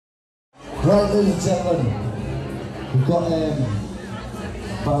Right, ladies and gentlemen, we've got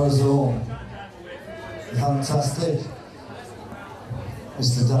Barrow's own fantastic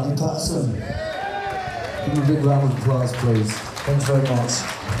Mr. Danny Patterson. Give him a big round of applause, please. Thanks very much.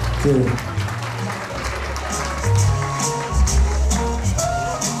 Thank you.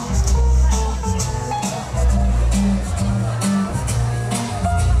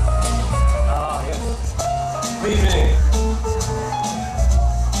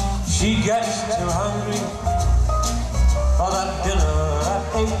 She gets too hungry for that dinner at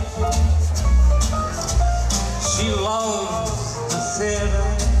 8. She loves the theater,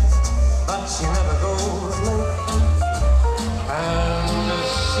 but she never goes late. And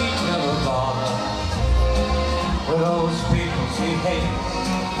she never bothers with those people she hates.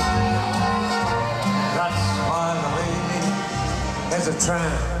 That's why the lady is a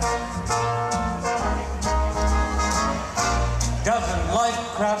tramp. Doesn't like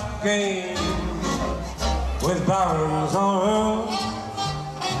crap games with barons or earls.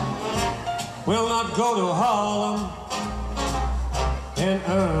 Will not go to Harlem in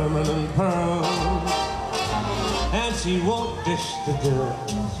ermine and pearls. And she won't dish the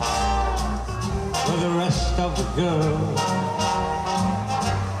dirt with the rest of the girls.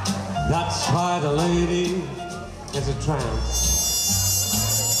 That's why the lady is a tramp.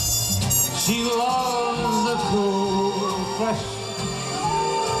 She loves the cool, fresh,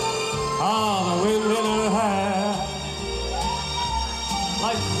 the wind in her hair,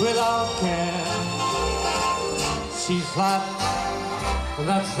 like without care. She's flat, and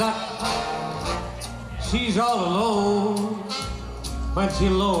that's that. She's all alone when she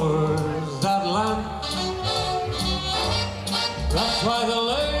lowers that lamp. That's why the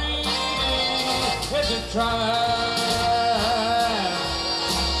lady is a tramp.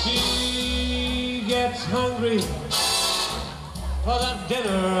 She gets hungry for that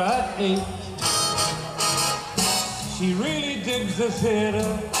dinner at 8. She really digs the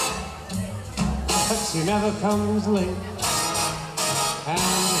theater, but she never comes late. And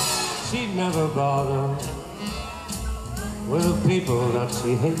she'd never bother with the people that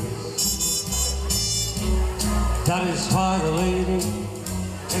she hates. That is why the lady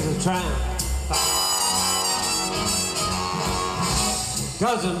is a tramp.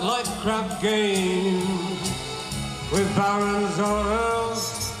 Doesn't like crap games with barons or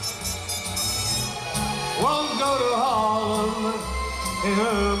earls. Won't go to Harlem in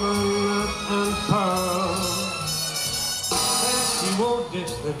ermine and pearls. And she won't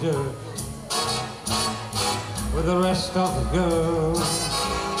dish the dirt with the rest of the girls.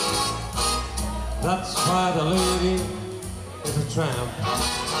 That's why the lady is a tramp.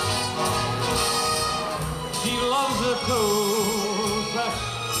 She loves the cool, fresh,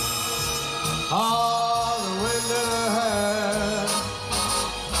 the wind in her hair,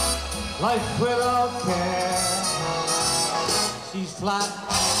 life without care. She's flat,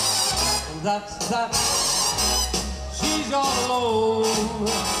 and that's that. She's all alone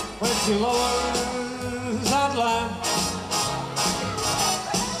when she lowers that lamp.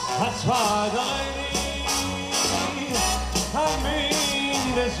 That's why the lady, I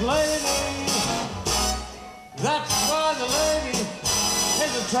mean this lady, that's why the lady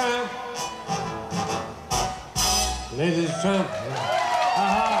is a tramp. Ladies tramp.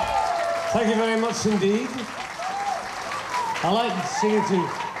 Thank you very much indeed. I like singing to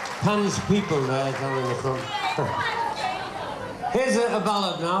Pan's people there down in the front. Here's a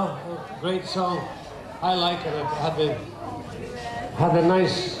ballad now, a great song. I like it. I had a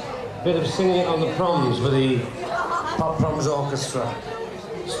nice bit of singing it on the proms with the Pop Proms Orchestra.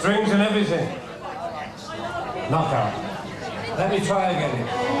 Strings and everything. Knockout. Let me try again.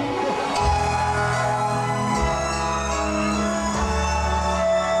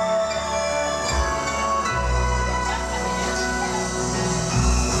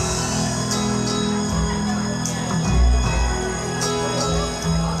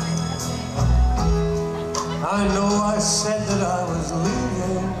 I know I said that I was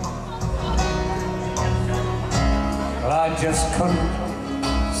leaving, but I just couldn't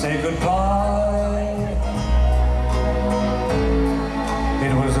say goodbye.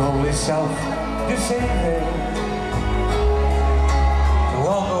 It was only self-deceiving to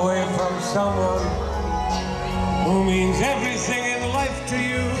walk away from someone who means everything in life to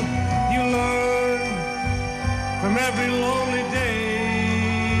you. You learn from every lonely day.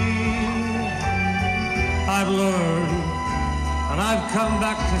 I've learned, and I've come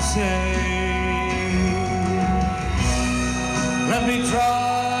back to say, let me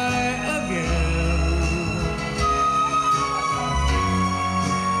try again.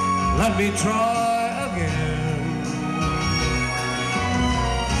 Let me try again.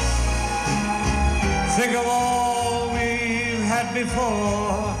 Think of all we've had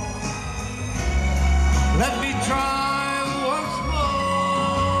before. Let me try once more.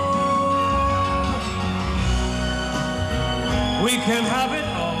 We can have it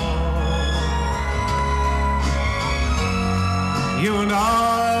all, you and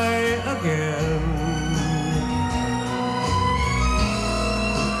I again.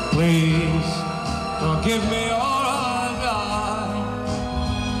 Please forgive me or I'll die.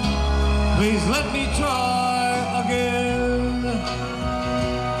 Please let me try again.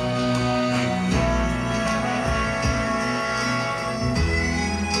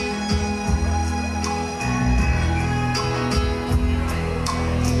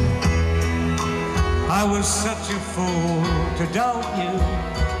 I was such a fool to doubt you,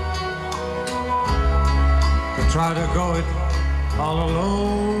 to try to go it all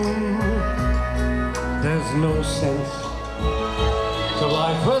alone. There's no sense to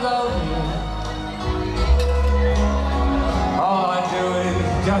life without you. All I do is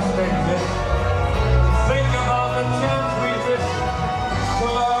just exist, think about the chance we missed to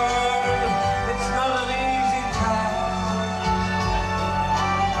learn it's not an easy task.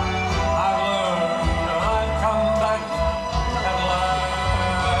 I've learned and I've come back at last.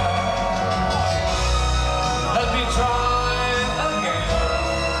 Let me try again.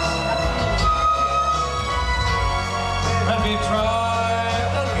 Let me try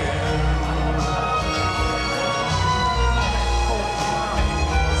again.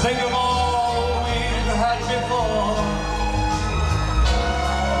 Think of all we've had before.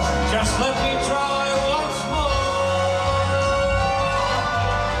 Just let me try once more.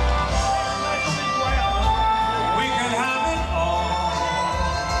 We can have it all,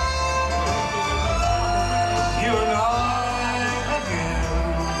 you and I again.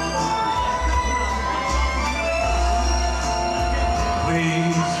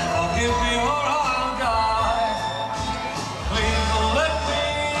 Please forgive me or I'll die. Please let me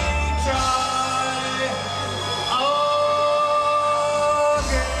try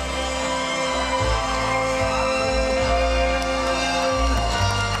again.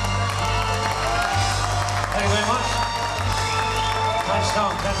 Thank you very much. Nice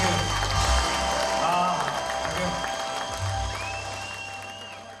song, thank you.